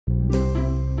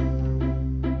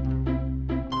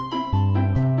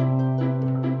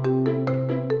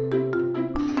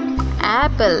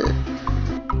apple,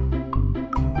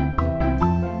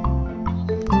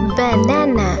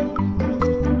 banana,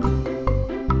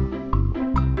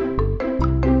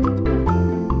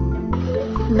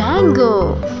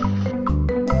 mango,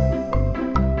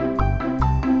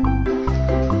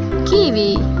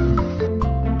 kiwi,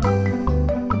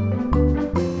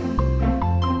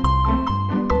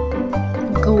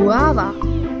 guava,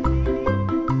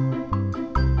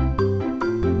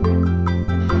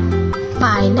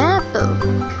 pineapple,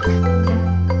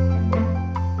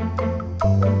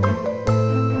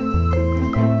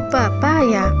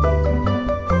 papaya,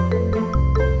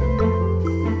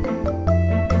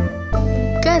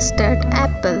 custard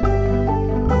apple,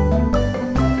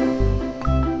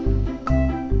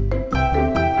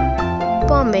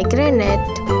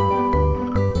 pomegranate,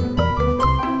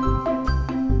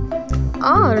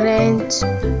 orange,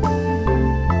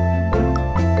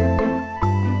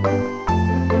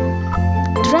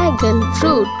 dragon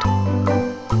fruit,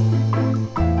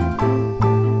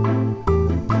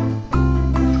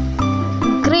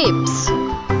 grapes,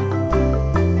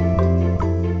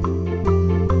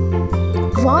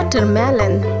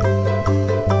 watermelon,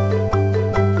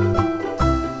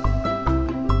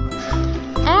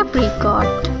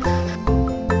 apricot,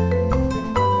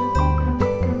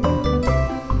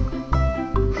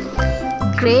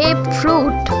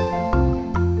 grapefruit,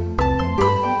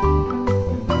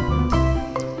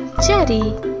 cherry,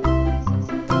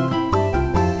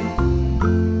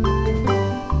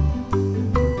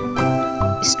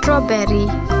 strawberry,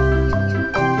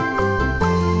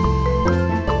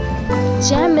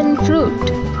 jamun fruit,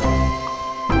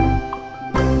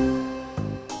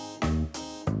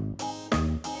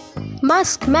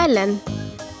 muskmelon,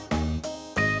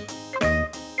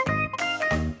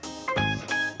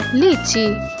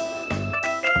 lychee,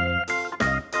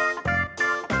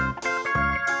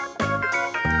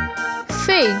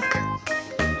 fig,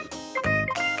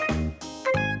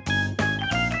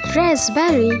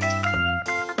 raspberry,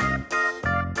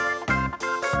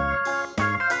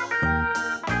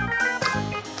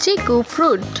 chiku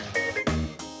fruit,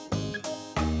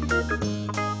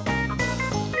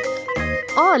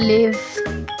 olive,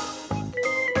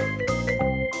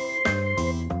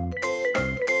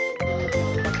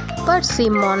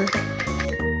 persimmon,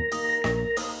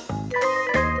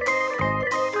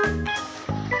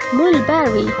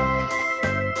 mulberry,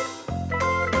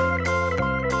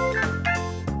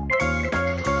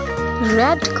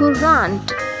 red currant,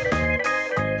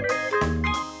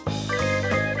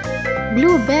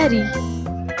 blueberry,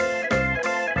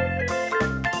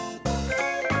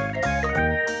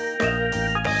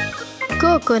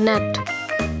 coconut,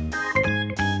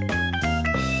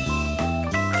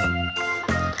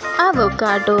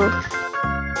 avocado,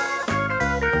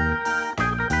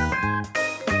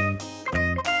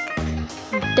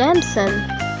 damson,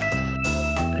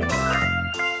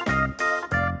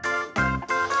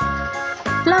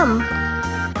 plum,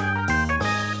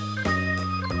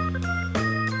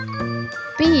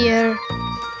 pear,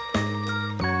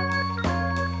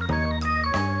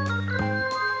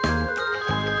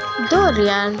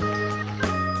 durian,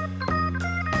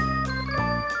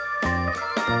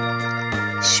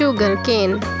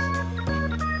 sugarcane,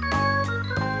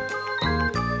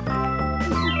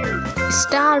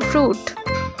 star fruit,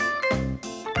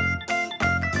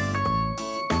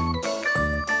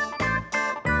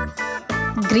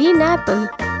 green apple,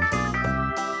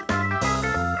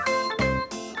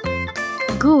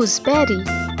 gooseberry,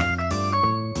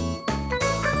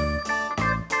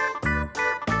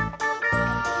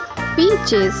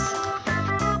 peaches,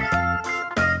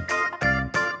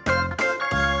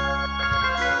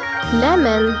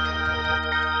 lemon,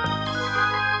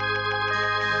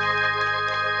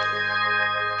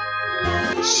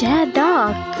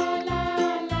 shaddock,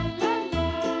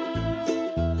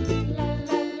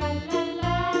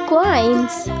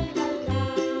 quince,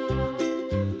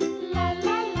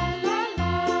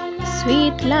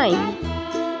 sweet lime,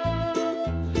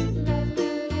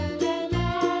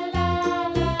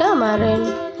 tamarind,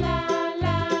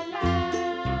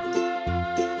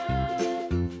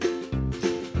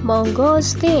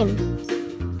 mangosteen,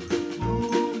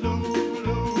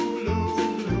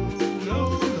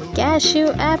 cashew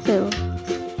apple,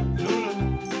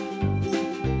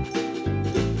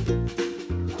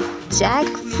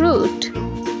 jackfruit,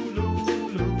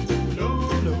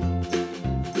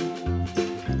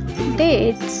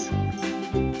 dates,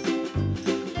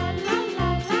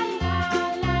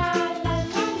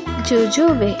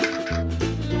 jujube,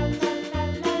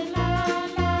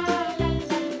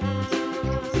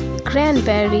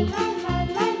 cranberry.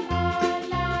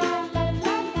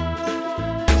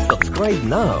 Subscribe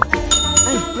now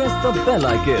and press the bell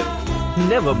icon.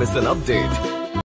 Never miss an update.